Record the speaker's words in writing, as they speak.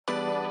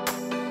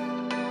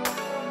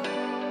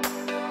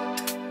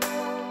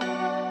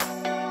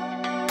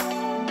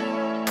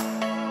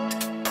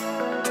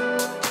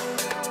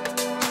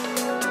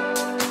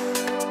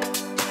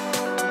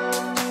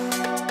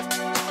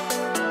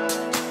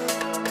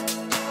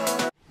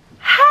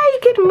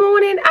Good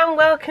morning and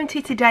welcome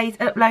to today's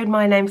upload.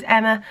 My name's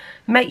Emma.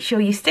 Make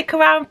sure you stick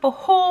around for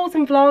hauls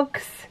and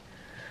vlogs.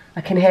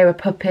 I can hear a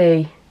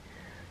puppy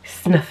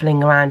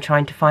snuffling around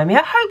trying to find me.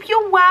 I hope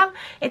you're well.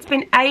 It's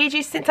been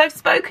ages since I've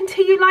spoken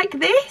to you like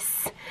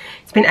this.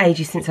 It's been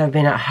ages since I've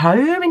been at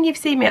home and you've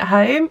seen me at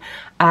home.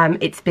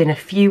 It's been a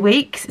few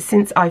weeks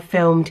since I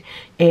filmed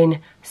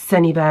in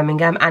sunny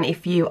Birmingham, and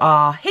if you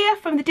are here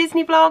from the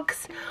Disney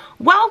vlogs,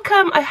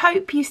 welcome. I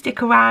hope you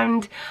stick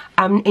around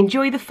and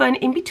enjoy the fun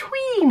in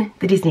between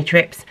the Disney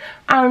trips,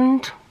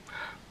 and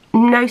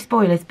no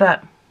spoilers,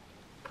 but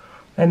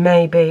there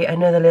may be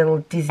another little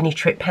Disney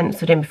trip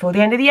penciled in before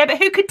the end of the year, but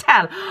who could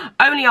tell?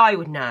 Only I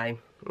would know.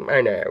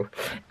 I know.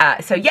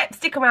 So yep,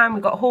 stick around.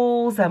 We've got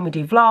hauls and we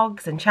do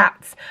vlogs and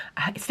chats.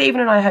 Stephen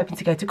and I are hoping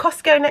to go to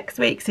Costco next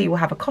week, so you will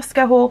have a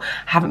Costco haul.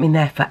 Haven't been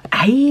there for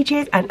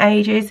ages and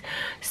ages.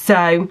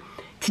 So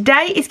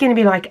today is going to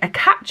be like a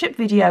catch-up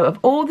video of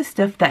all the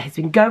stuff that has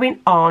been going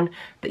on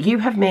that you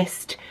have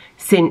missed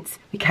since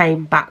we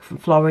came back from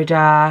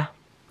Florida.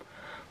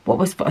 What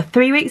was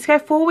 3 weeks ago,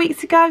 4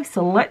 weeks ago?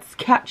 So let's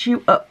catch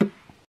you up.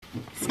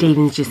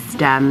 Stephen's just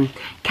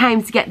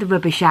came to get the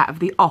rubbish out of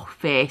the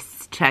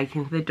office,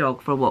 taking the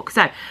dog for a walk.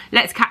 So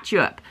let's catch you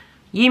up.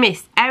 You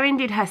missed, Erin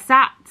did her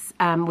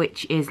SATs,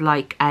 which is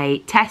like a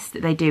test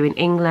that they do in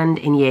England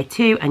in year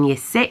 2 and year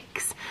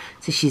 6.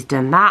 So she's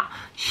done that.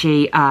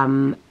 She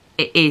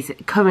is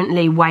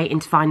currently waiting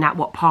to find out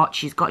what part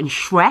she's got in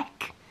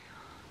Shrek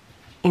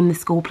in the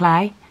school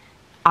play.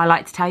 I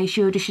like to tell you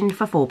she auditioned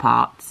for 4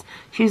 parts.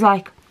 She was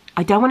like,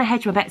 I don't want to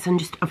hedge my bets on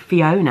just a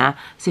Fiona,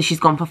 so she's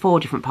gone for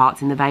 4 different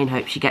parts in the vain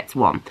hope she gets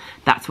one.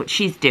 That's what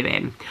she's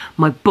doing.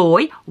 My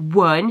boy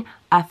won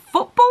a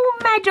football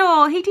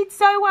medal. He did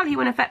so well. He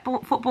won a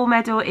football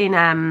medal in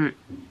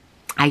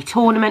a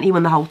tournament. He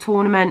won the whole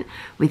tournament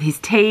with his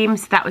team,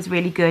 so that was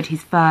really good.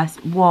 His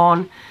first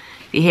one.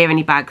 If you hear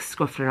any bags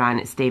scruffling around,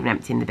 it's Stephen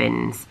emptying the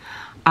bins.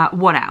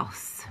 What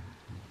else?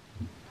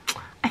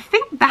 I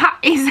think that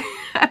is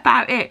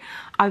about it.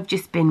 I've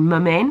just been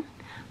mumming.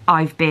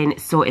 I've been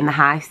sorting the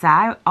house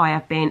out. I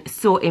have been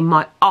sorting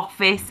my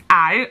office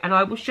out, and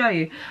I will show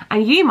you.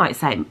 And you might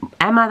say,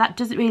 Emma, that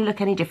doesn't really look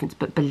any different,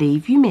 but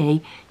believe you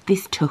me,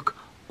 this took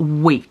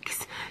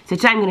weeks. So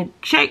today I'm going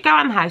to go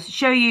around the house,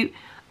 show you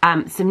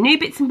some new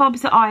bits and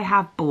bobs that I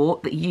have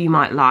bought that you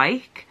might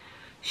like,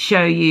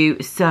 show you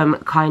some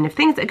kind of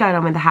things that are going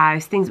on with the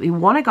house, things that we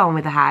want to go on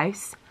with the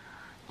house.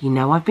 You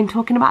know, I've been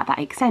talking about that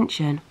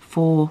extension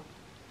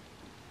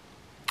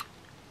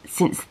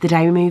since the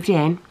day we moved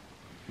in.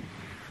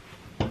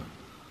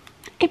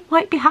 It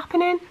might be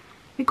happening.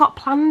 We've got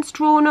plans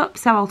drawn up,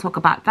 so I'll talk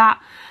about that.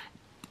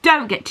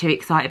 Don't get too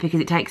excited because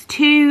it takes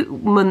 2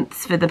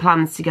 months for the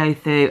plans to go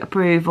through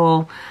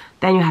approval.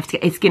 Then you have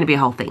to it's going to be a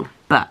whole thing,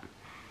 but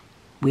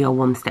we are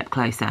one step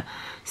closer.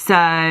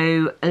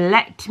 So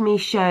let me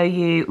show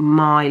you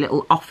my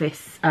little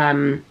office,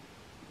 the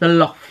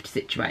loft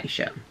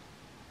situation.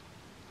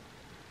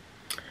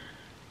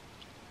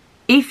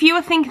 If you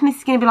are thinking this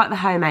is going to be like the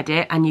home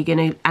edit and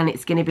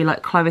it's going to be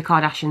like Khloe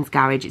Kardashian's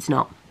garage, it's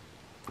not.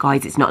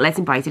 Guys, it's not. Let's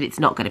embrace it. It's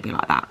not going to be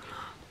like that.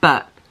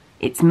 But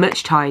it's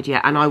much tidier,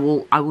 and I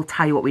will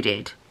tell you what we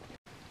did.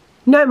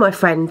 No, my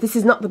friend, this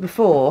is not the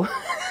before.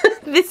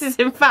 This is,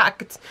 in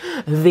fact,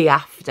 the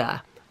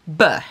after.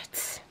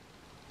 But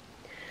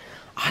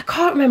I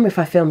can't remember if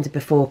I filmed a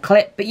before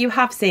clip, but you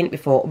have seen it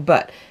before.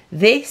 But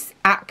this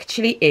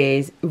actually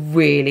is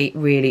really,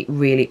 really,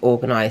 really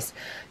organised.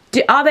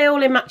 Are they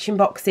all in matching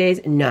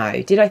boxes?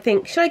 No. Did I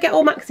think, should I get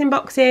all matching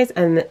boxes?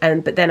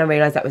 But then I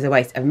realised that was a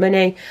waste of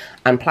money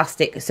and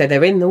plastic, so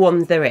they're in the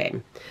ones they're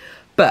in.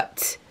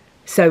 But,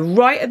 so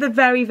right at the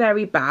very,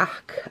 very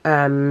back,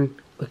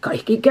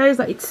 it goes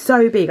like, it's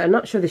so big. I'm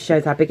not sure this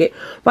shows how big it,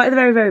 right at the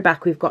very, very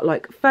back, we've got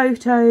like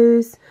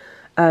photos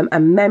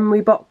and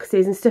memory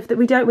boxes and stuff that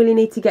we don't really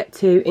need to get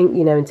to,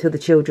 you know, until the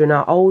children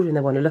are older and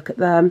they want to look at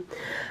them.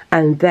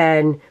 And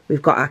then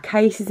we've got our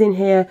cases in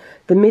here.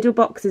 The middle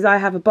boxes, I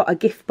have a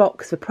gift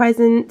box for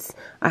presents.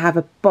 I have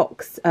a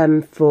box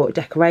for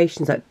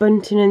decorations like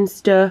bunting and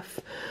stuff.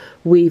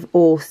 We've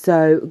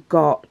also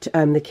got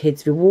the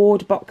kids'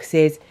 reward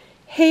boxes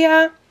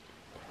here.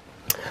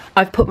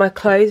 I've put my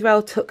clothes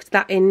rail, tucked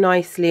that in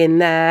nicely in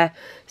there,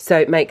 so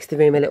it makes the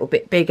room a little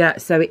bit bigger.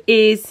 So it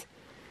is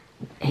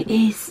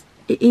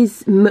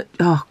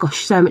oh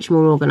gosh, so much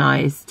more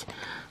organised.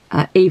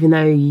 Even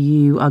though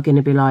you are going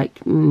to be like,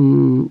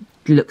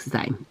 looks the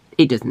same.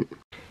 It doesn't.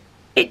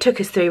 It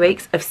took us 3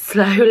 weeks of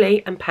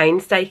slowly and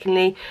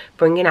painstakingly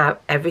bringing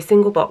out every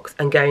single box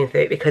and going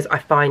through it, because I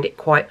find it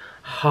quite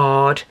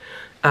hard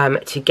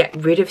to get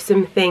rid of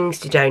some things,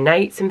 to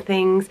donate some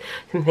things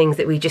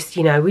that we just,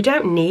 you know, we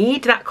don't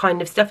need that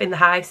kind of stuff in the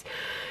house.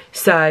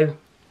 So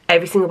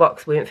every single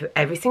box, we went through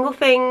every single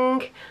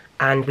thing.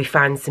 And we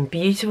found some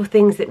beautiful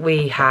things that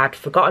we had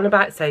forgotten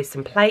about. So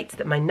some plates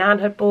that my nan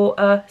had bought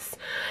us.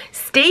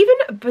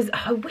 Stephen was,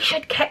 I wish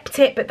I'd kept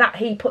it, but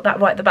he put that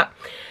right at the back.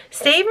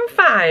 Stephen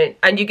found,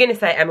 and you're going to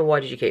say, Emma, why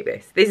did you keep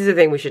this? This is the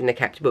thing we shouldn't have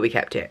kept, but we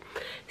kept it.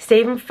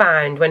 Stephen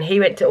found when he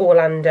went to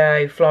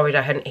Orlando,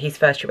 Florida, his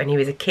first trip when he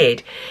was a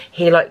kid,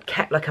 he like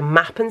kept like a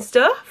map and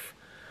stuff.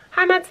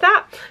 How mad's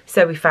that?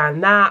 So we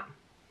found that.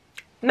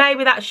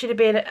 Maybe that should have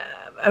been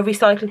a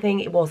recycling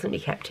thing. It wasn't. We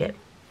kept it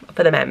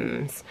for the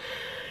mems.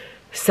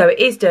 So it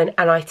is done,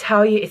 and I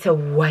tell you, it's a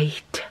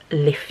weight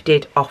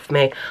lifted off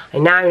me. I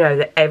now know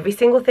that every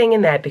single thing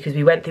in there, because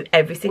we went through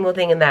every single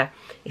thing in there,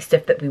 is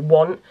stuff that we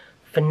want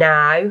for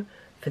now,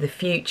 for the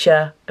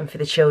future, and for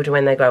the children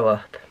when they grow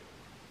up.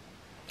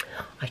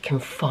 I can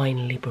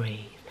finally breathe.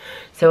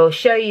 So I'll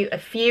show you a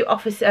few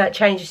office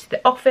changes to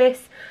the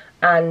office,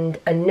 and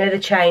another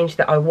change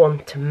that I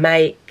want to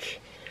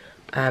make,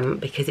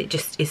 because it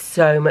just is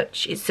so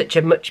much, it's such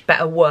a much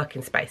better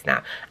working space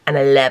now, and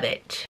I love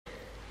it.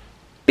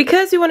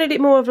 Because we wanted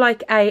it more of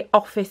like a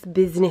office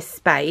business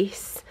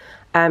space,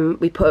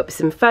 we put up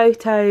some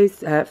photos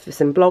for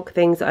some blog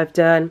things that I've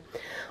done.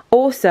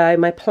 Also,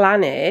 my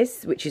plan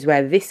is, which is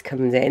where this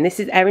comes in, this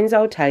is Erin's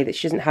old telly that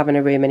she doesn't have in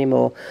her room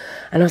anymore.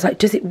 And I was like,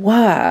 does it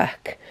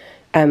work?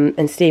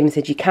 And Stephen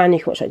said, you can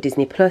watch like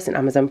Disney Plus and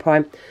Amazon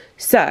Prime.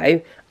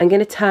 So I'm going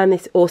to turn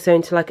this also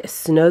into like a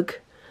snug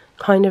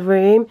kind of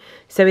room.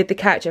 So with the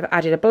couch, I've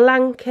added a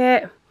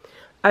blanket.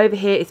 Over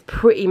here is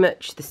pretty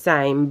much the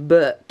same,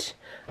 but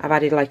I've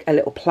added like a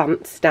little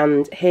plant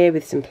stand here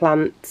with some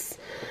plants.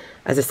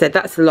 As I said,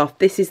 that's the loft.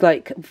 This is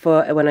like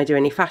for when I do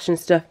any fashion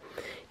stuff.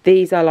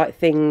 These are like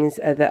things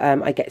that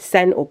I get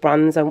sent, or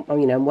brands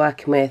I'm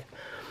working with.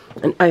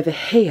 And over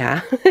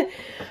here,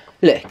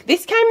 look,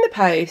 this came in the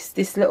post,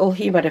 this little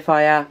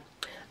humidifier.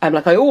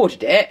 Like I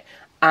ordered it,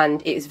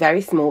 and it's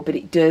very small, but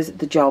it does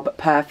the job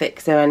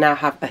perfect. So I now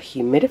have a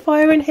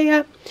humidifier in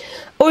here,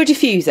 or a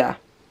diffuser.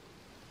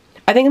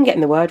 I think I'm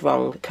getting the word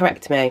wrong,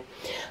 correct me.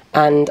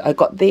 And I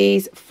got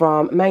these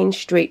from Main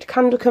Street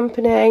Candle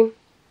Company,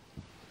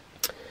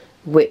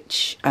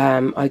 which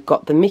I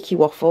got the Mickey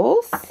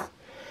Waffles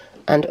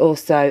and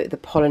also the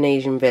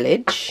Polynesian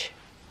Village.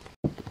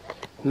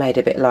 Made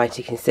a bit light,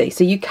 you can see.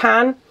 So you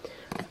can,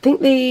 I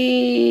think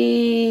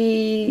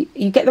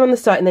you get them on the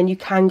site and then you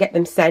can get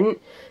them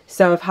sent.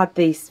 So I've had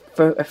these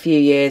for a few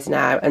years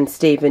now, and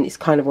Stephen, it's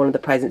kind of one of the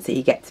presents that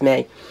he gets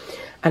me.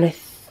 And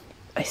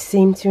I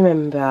seem to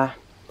remember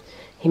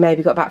he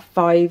maybe got about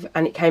 5,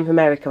 and it came from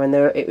America, and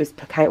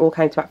all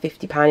came to about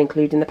 £50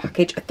 including the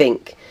package, I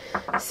think.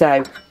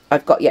 So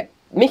I've got, yeah,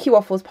 Mickey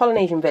Waffles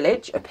Polynesian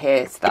Village up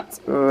here, so that's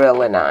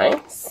really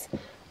nice.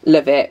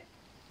 Love it.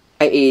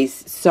 It is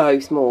so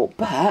small,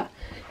 but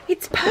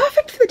it's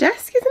perfect for the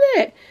desk,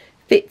 isn't it?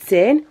 Fits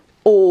in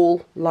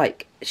all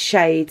like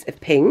shades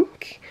of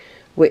pink,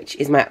 which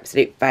is my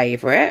absolute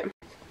favourite.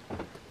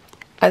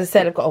 As I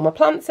said, I've got all my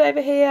plants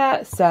over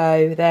here,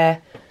 so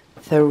they're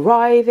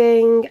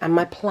thriving, and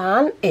my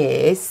plan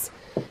is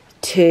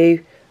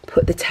to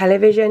put the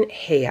television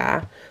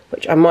here,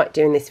 which I might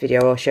do in this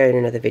video or I'll show you in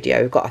another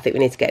video. I think we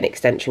need to get an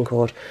extension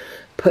cord.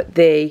 Put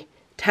the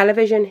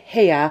television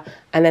here,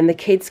 and then the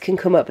kids can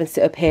come up and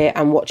sit up here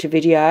and watch a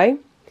video,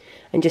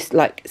 and just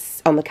like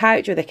on the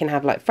couch, or they can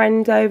have like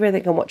friends over,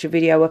 they can watch a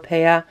video up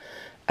here.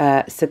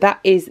 So that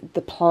is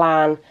the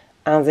plan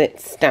as it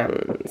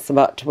stands,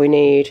 but we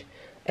need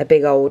a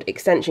big old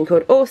extension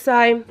cord.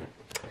 Also,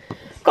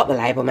 got the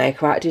label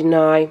maker out, didn't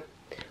I?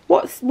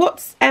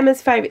 What's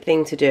Emma's favourite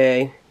thing to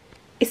do?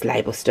 It's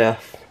label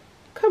stuff.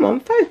 Come on,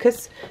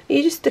 focus.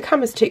 The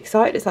camera's too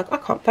excited. It's like, I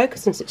can't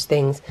focus on such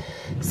things.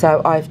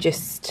 So I've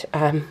just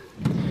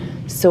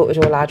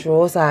sorted all our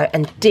drawers out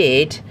and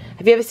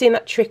have you ever seen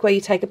that trick where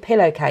you take a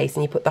pillowcase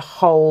and you put the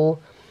whole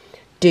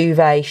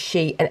duvet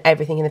sheet and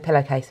everything in the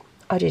pillowcase?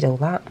 I did all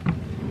that.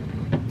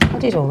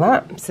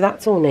 So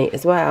that's all neat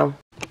as well.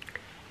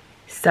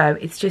 So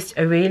it's just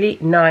a really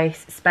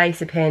nice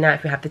space up here now.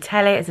 If we have the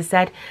telly, as I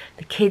said,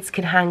 the kids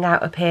can hang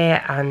out up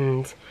here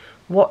and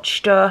watch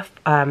stuff.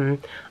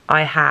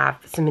 I have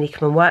somebody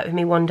come and work with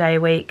me one day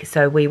a week,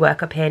 so we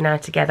work up here now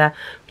together,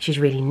 which is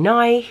really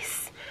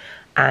nice,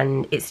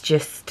 and it's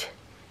just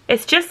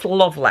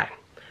lovely.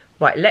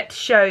 Right, let's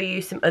show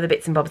you some other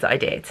bits and bobs that I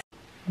did.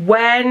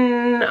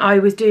 When I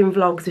was doing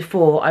vlogs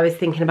before, I was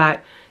thinking about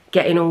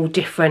getting all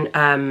different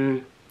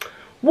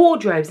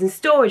wardrobes and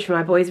storage for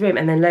my boy's room,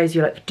 and then loads of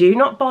you were like, do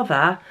not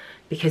bother,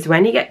 because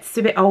when he gets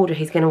a bit older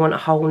he's going to want a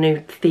whole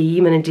new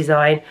theme and a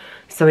design.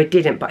 So I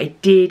didn't, but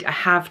I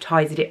have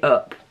tidied it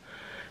up,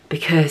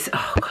 because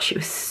oh gosh, it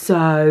was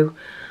so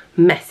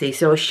messy.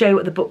 So I'll show you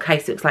what the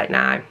bookcase looks like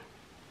now.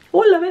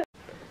 Oh, I love it.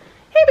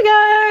 Here we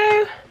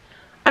go.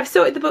 I've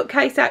sorted the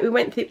bookcase out. We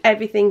went through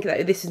everything.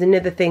 This is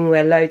another thing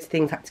where loads of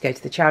things had to go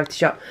to the charity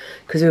shop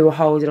because we were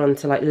holding on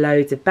to like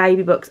loads of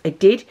baby books. I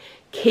did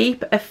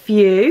keep a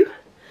few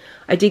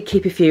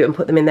and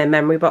put them in their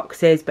memory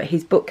boxes, but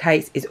his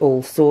bookcase is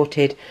all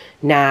sorted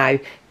now.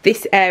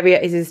 This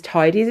area is as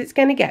tidy as it's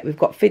going to get. We've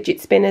got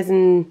fidget spinners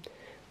and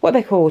what are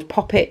they called?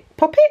 Poppets?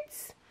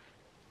 Poppets?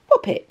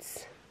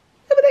 Is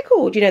that what they're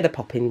called? You know, the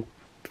popping,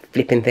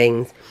 flipping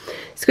things.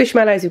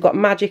 Squishmallows, we've got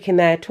magic in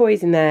there,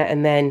 toys in there,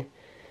 and then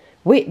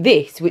with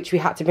this, which we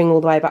had to bring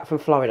all the way back from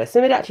Florida.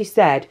 Somebody actually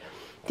said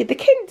Did the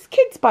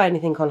kids buy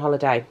anything on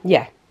holiday?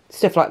 Yeah,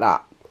 stuff like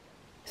that.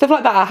 Stuff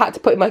like that I had to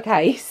put in my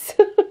case.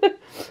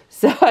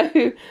 So,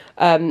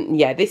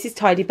 yeah, this is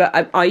tidy, but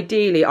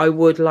ideally I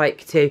would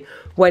like to,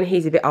 when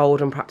he's a bit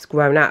old and perhaps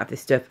grown out of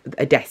this stuff,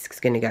 a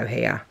desk's going to go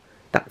here.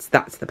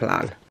 That's the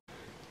plan.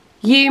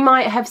 You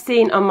might have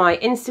seen on my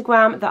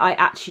Instagram that I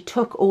actually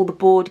took all the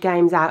board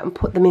games out and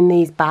put them in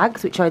these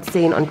bags, which I'd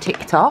seen on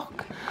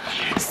TikTok.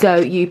 So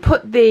you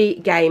put the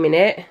game in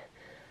it.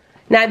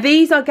 Now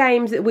these are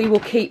games that we will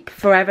keep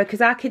forever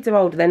because our kids are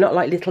older. They're not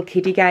like little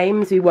kiddie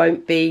games. We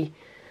won't be,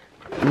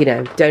 you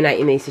know,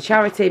 donating these to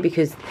charity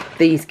because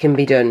these can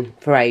be done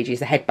for ages.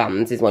 The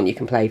headbands is one you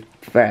can play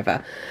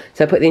forever.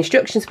 So I put the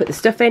instructions, put the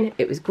stuff in.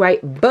 It was great,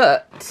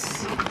 but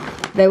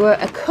there were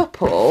a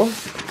couple,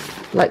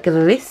 like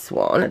this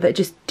one, that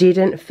just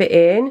didn't fit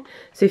in.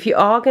 So if you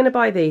are going to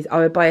buy these, I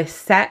would buy a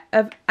set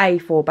of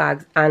A4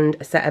 bags and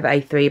a set of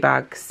A3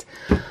 bags.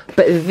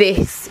 But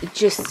this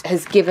just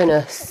has given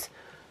us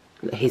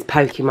his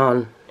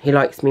Pokemon. He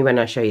likes me when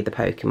I show you the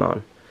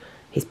Pokemon.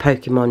 His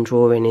Pokemon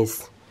drawing,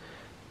 his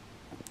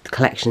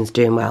collection's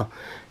doing well.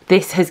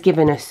 This has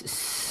given us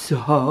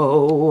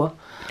so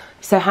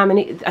how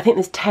many? I think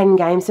there's 10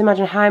 games. So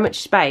imagine how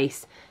much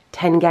space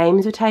 10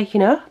 games are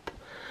taking up.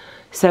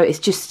 So it's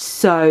just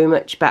so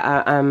much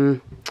better.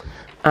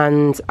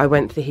 And I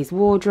went through his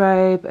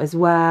wardrobe as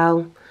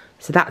well.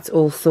 So that's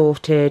all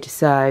sorted.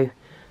 So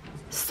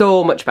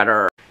much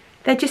better.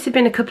 There just have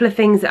been a couple of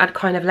things that I'd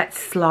kind of let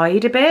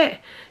slide a bit.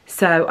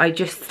 So I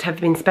just have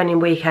been spending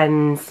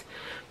weekends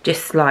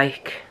just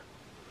like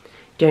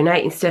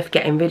donating stuff,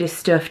 getting rid of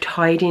stuff,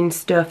 tidying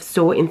stuff,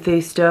 sorting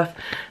through stuff,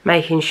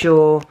 making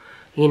sure,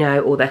 you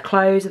know, all their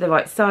clothes are the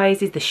right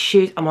sizes, the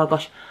shoes. Oh my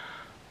gosh.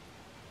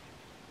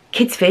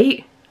 Kids'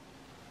 feet,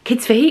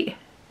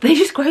 they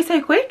just grow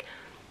so quick.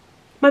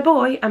 My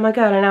boy and my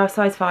girl are now a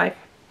size 5.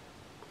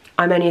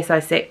 I'm only a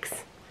size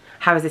 6.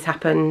 How has this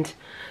happened?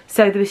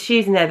 So there was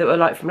shoes in there that were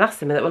like from last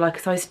summer that were like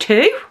a size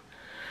 2.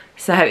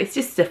 So it's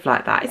just stuff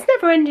like that. It's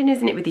never ending,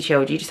 isn't it, with your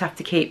children? You just have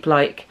to keep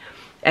like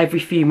every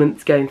few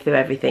months going through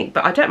everything.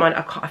 But I don't mind.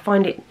 I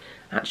find it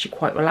actually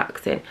quite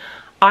relaxing.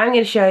 I'm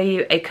going to show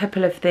you a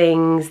couple of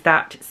things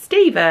that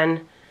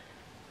Stephen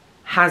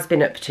has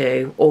been up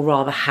to, or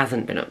rather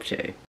hasn't been up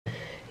to.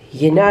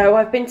 You know,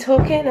 I've been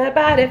talking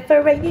about it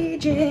for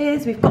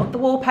ages. We've got the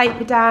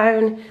wallpaper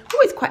down. Oh,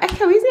 it's quite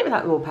echoey, isn't it,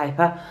 without the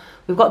wallpaper?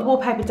 We've got the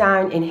wallpaper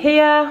down in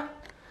here.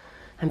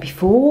 And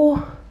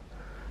before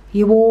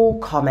you all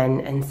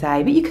comment and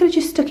say, but you could have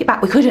just stuck it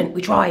back. We couldn't.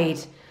 We tried.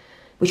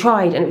 We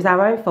tried, and it was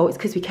our own fault. It's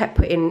because we kept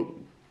putting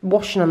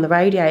washing on the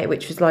radiator,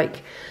 which was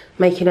like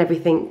making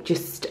everything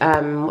just,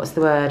 what's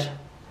the word?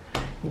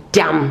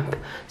 Damp.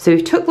 So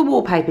we took the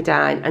wallpaper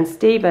down, and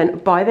Stephen,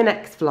 by the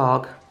next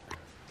vlog,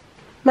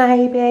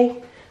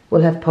 maybe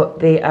we'll have put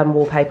the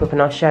wallpaper up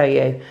and I'll show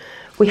you.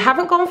 We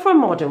haven't gone for a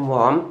modern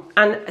one,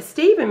 and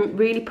Stephen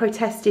really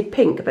protested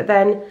pink, but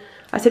then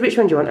I said, which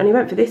one do you want? And he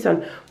went for this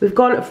one. We've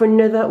gone for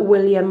another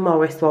William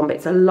Morris one, but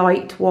it's a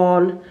light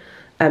one.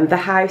 The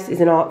house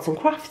is an arts and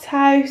crafts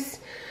house.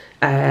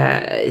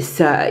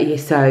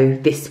 So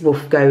this will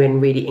go in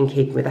really in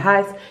keeping with the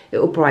house. It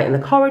will brighten the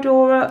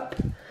corridor up.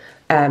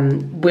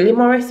 William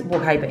Morris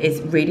wallpaper is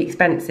really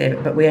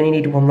expensive, but we only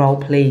need one roll,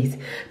 please.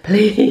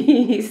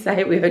 Please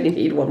say we only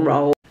need one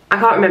roll. I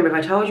can't remember if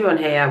I told you on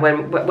here,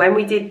 when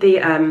we did the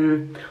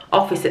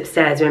office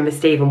upstairs, remember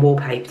Stephen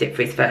wallpapered it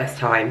for his first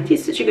time. He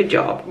did such a good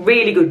job,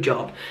 really good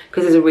job,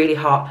 because there's a really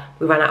hot,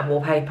 we ran out of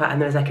wallpaper and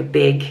there was like a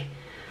big,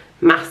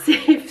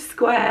 massive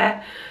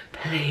square.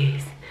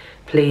 Please,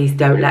 please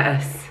don't let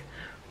us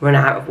run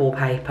out of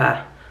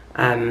wallpaper.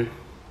 I'll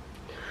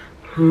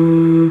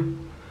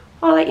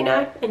let you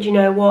know, and you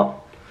know what?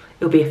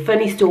 It'll be a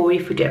funny story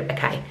if we do.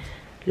 Okay,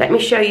 let me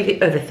show you the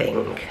other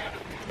thing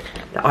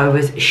that I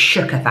was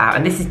shook about,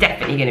 and this is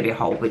definitely going to be a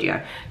whole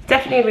video.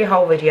 Definitely going to be a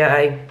whole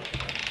video,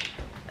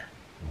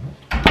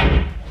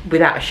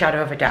 without a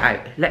shadow of a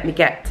doubt. Let me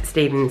get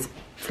Stephen's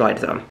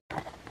sliders on.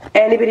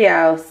 Anybody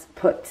else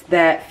put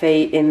their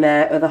feet in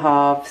their other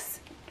halves,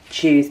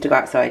 choose to go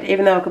outside,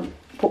 even though I could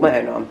put my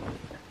own on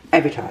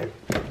every time.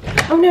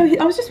 Oh no,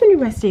 I was just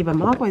wondering where Stephen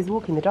Margot's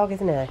walking the dog,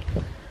 isn't he?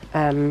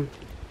 I'm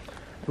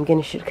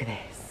gonna look at this.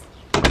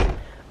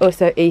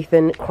 Also,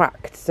 Ethan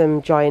cracked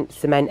some giant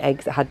cement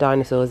eggs that had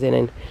dinosaurs in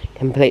and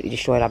completely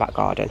destroyed our back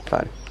garden.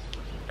 Fun.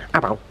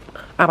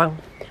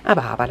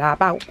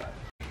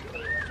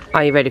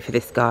 Are you ready for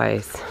this,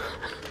 guys?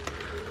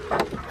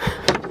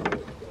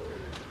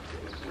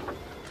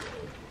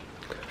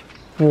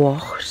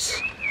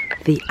 What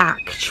the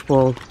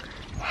actual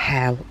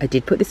hell? I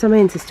did put this on my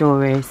Insta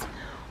stories.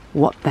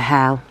 What the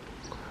hell?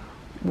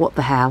 What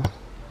the hell?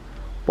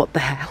 What the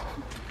hell?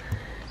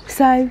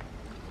 So,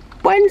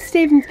 when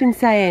Stephen's been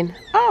saying,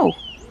 oh,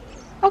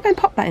 I'll go and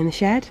pop that in the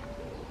shed.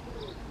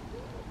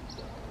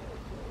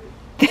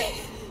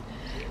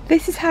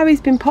 This is how he's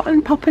been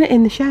popping it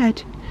in the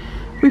shed.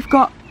 We've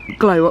got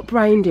glow-up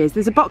reindeers.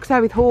 There's a box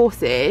there with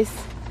horses.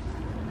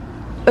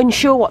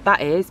 Unsure what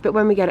that is, but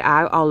when we get it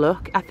out, I'll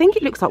look. I think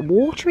it looks like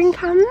watering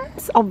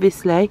cans,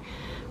 obviously.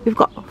 We've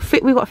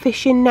got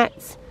fishing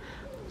nets.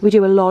 We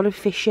do a lot of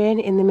fishing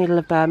in the middle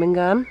of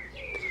Birmingham,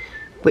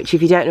 which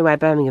if you don't know where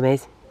Birmingham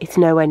is, it's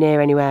nowhere near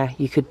anywhere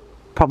you could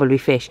probably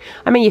fish.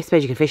 I mean, you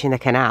suppose you could fish in the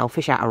canal,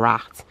 fish out a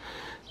rat.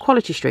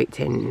 Quality street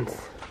tins.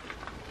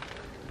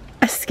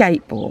 A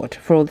skateboard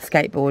for all the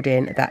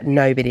skateboarding that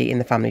nobody in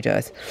the family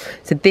does.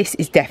 So this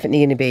is definitely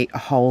going to be a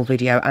whole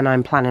video, and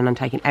I'm planning on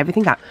taking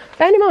everything out.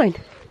 Bear in mind,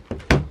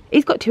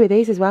 he's got 2 of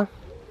these as well.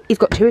 He's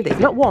got 2 of these,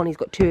 not one, he's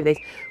got 2 of these.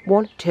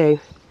 1, 2,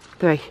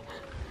 3.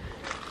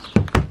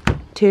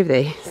 2 of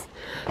these.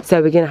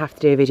 So we're going to have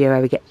to do a video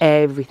where we get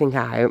everything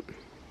out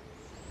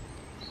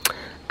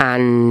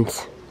and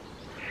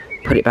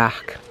put it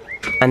back.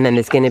 And then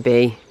there's going to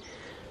be...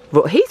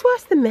 He's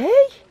worse than me.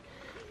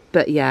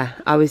 But yeah,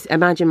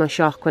 imagine my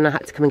shock when I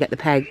had to come and get the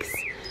pegs.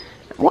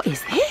 What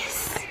is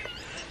this?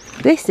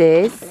 This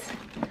is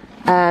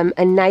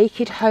a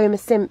naked Homer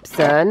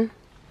Simpson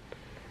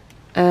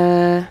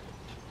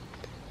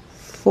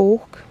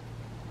fork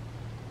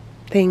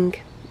thing.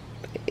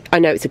 I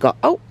know it's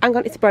oh, hang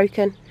on, it's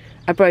broken.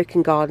 A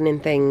broken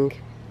gardening thing.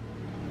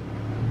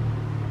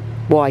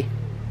 Why?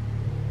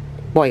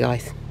 Why,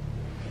 guys?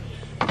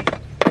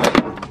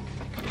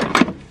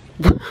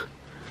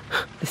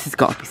 This has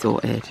got to be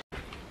sorted.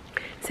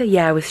 So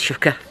yeah, I was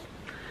shooker.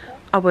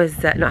 I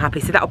was not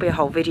happy. So that'll be a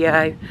whole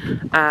video.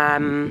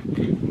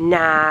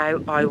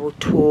 Now I will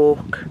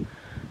talk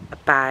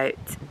about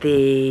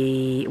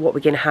what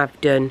we're going to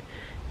have done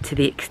to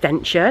the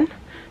extension.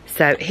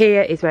 So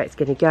here is where it's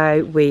going to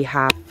go. We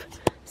have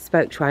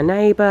spoke to our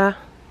neighbour,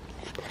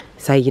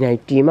 say, you know,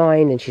 do you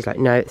mind? And she's like,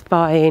 no, it's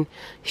fine.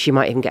 She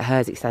might even get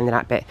hers extended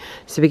out a bit.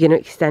 So we're going to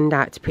extend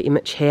out to pretty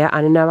much here.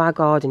 And I know our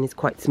garden is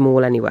quite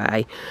small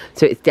anyway,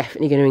 so it's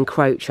definitely going to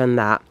encroach on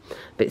that.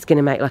 But it's going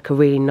to make like a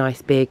really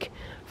nice big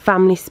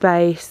family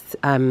space.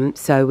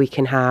 So we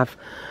can have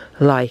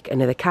like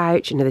another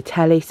couch, another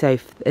telly. So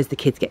as the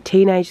kids get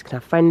teenagers, can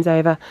have friends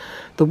over.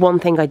 The one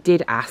thing I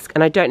did ask,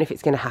 and I don't know if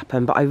it's going to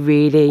happen, but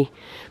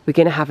we're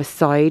going to have a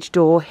side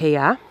door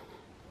here.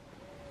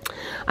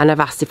 And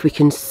I've asked if we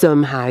can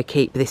somehow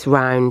keep this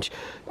round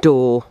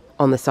door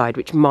on the side,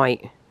 which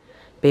might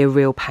be a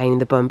real pain in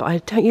the bum,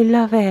 but don't you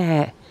love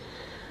it?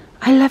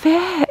 I love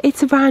it.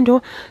 It's a round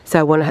door.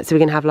 So we're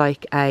going to have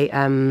like a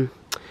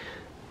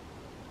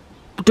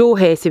door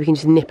here so we can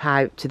just nip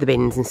out to the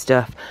bins and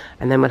stuff.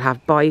 And then we'll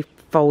have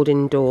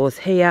bi-folding doors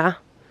here.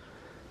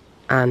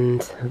 And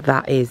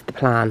that is the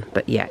plan.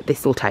 But yeah,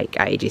 this will take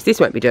ages.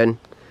 This won't be done.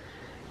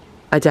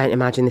 I don't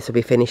imagine this will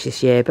be finished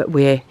this year, but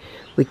we're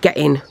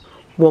getting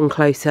one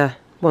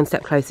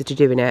step closer to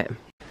doing it.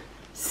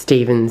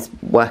 Stephen's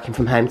working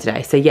from home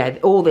today, so yeah,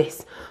 all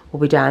this will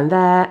be down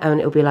there, and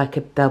it'll be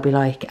like there'll be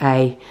like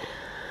a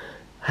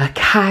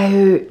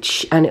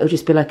couch, and it'll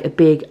just be like a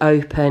big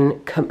open.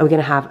 We're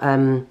gonna have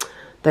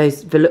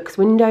those Velux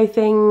window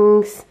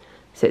things,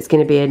 so it's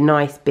gonna be a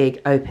nice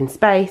big open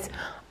space.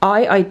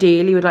 I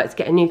ideally would like to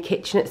get a new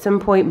kitchen at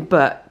some point,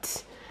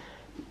 but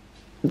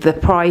the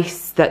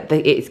price that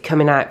it's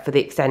coming out for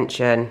the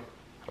extension,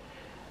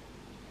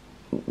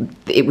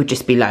 it would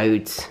just be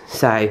loads.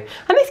 So,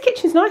 and this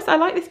kitchen's nice. I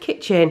like this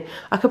kitchen.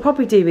 I could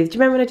probably do with, do you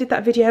remember when I did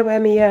that video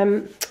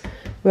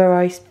where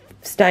I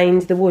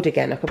stained the wood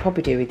again? I could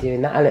probably do with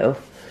doing that a little,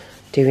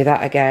 do with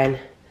that again.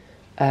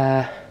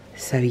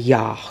 So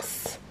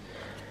yes.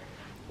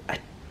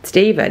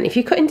 Stephen, if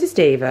you cut into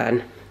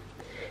Stephen,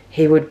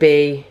 he would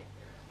be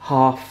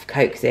half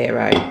Coke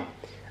Zero.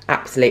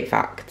 Absolute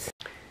facts.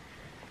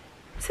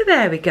 So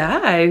there we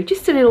go.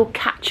 Just a little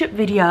catch-up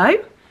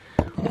video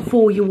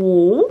for you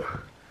all.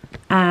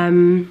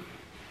 With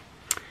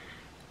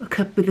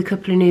a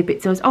couple of new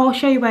bits. I'll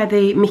show you where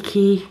the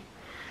Mickey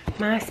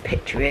Mouse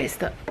picture is.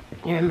 That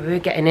you remember we were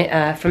getting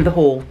it from the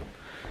hall.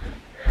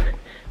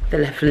 The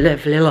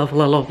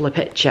lovely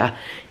picture.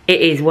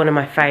 It is one of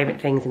my favourite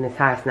things in this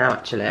house now,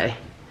 actually.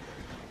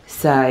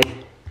 So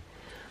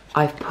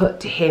I've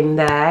put him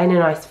there in a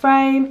nice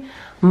frame.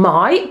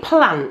 My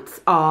plants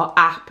are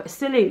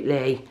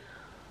absolutely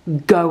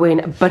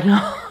going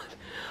bananas.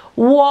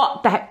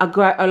 What the heck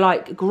are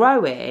like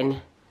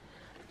growing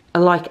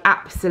like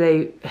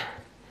absolute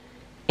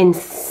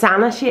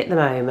insanity at the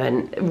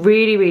moment.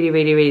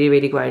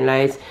 Really growing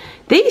loads.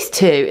 These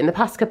two in the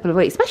past couple of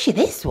weeks, especially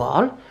this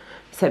one,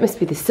 so it must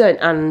be the sun,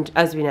 and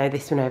as we know,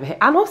 this one over here,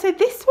 and also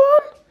this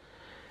one,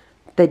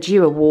 they're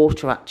due a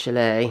water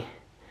actually.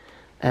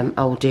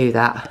 I'll do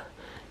that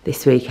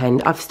this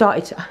weekend. I've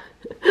started to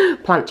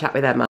plant chat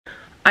with Emma.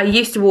 I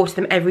used to water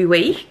them every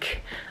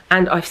week,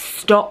 and I've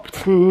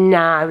stopped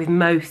now with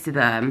most of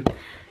them.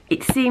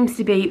 It seems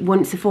to be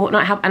once a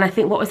fortnight, and I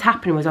think what was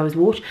happening was I was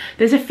watering.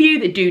 There's a few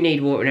that do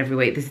need watering every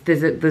week.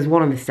 There's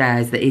one on the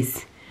stairs that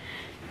is,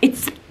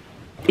 it's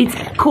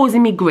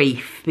causing me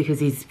grief because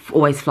he's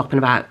always flopping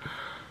about.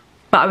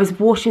 But I was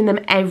watering them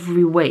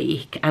every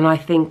week, and I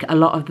think a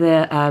lot of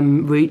the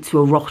roots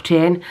were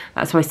rotting.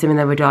 That's why some of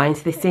them were dying.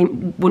 So they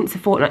seem, once a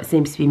fortnight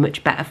seems to be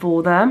much better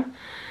for them.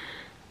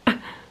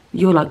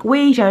 You're like,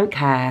 we don't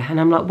care,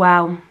 and I'm like,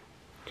 well,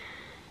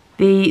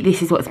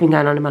 this is what's been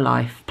going on in my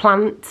life.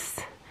 Plants,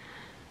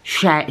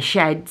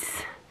 sheds,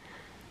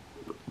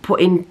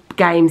 putting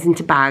games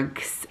into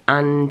bags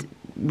and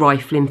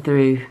rifling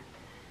through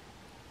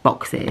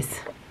boxes.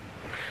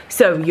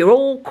 So you're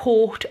all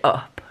caught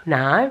up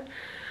now.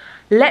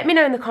 Let me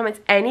know in the comments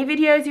any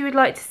videos you would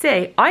like to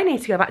see. I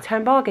need to go back to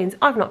Home Bargains.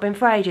 I've not been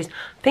for ages.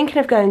 Thinking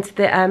of going to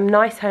the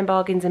nice Home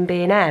Bargains and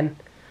B&M.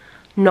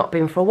 Not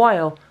been for a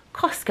while.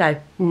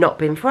 Costco. Not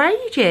been for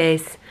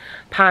ages.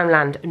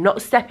 Poundland.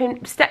 Not stepped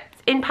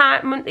in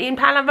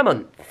Poundland for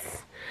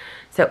months.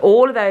 So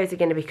all of those are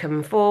going to be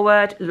coming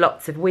forward.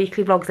 Lots of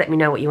weekly vlogs. Let me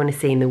know what you want to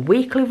see in the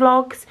weekly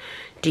vlogs.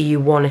 Do you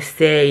want to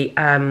see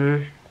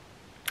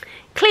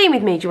clean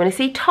with me? Do you want to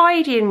see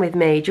tidying with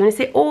me? Do you want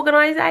to see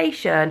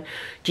organisation?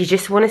 Do you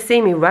just want to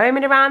see me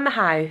roaming around the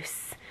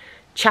house,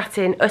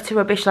 chatting utter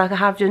rubbish like I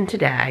have done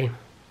today?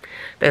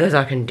 Because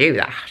I can do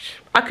that.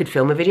 I could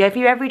film a video for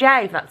you every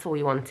day if that's all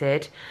you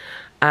wanted.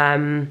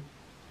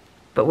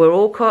 But we're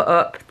all caught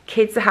up.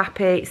 Kids are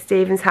happy.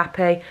 Stephen's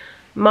happy.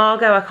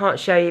 Margot I can't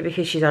show you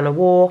because she's on a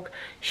walk.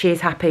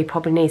 She's happy.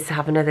 Probably needs to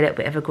have another little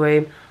bit of a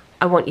groom.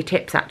 I want your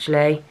tips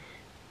actually.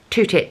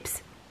 2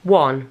 tips.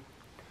 1.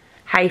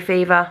 Hay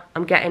fever,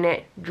 I'm getting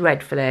it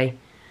dreadfully.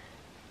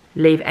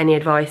 Leave any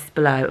advice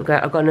below. I've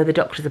got another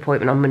doctor's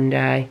appointment on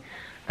Monday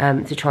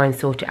to try and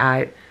sort it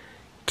out.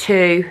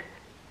 2,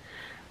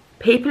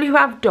 people who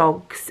have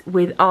dogs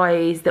with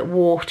eyes that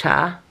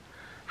water,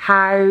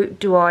 how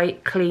do I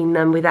clean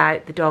them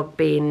without the dog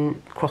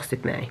being cross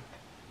with me?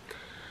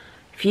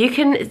 If you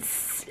can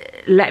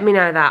let me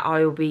know that,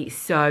 I will be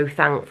so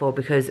thankful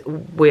because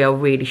we are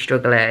really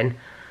struggling.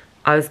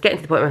 I was getting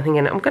to the point where I'm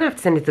thinking I'm going to have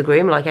to send it to the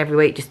groom like every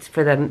week just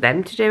for them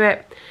to do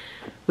it.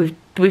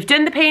 We've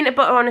done the peanut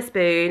butter on a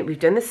spoon, we've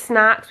done the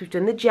snacks, we've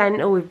done the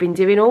gentle, we've been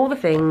doing all the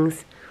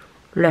things.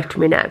 Let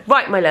me know.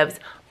 Right, my loves,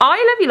 I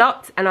love you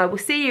lots and I will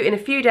see you in a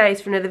few days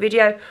for another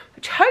video,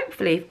 which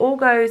hopefully, if all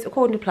goes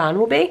according to plan,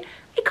 will be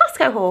a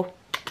Costco haul.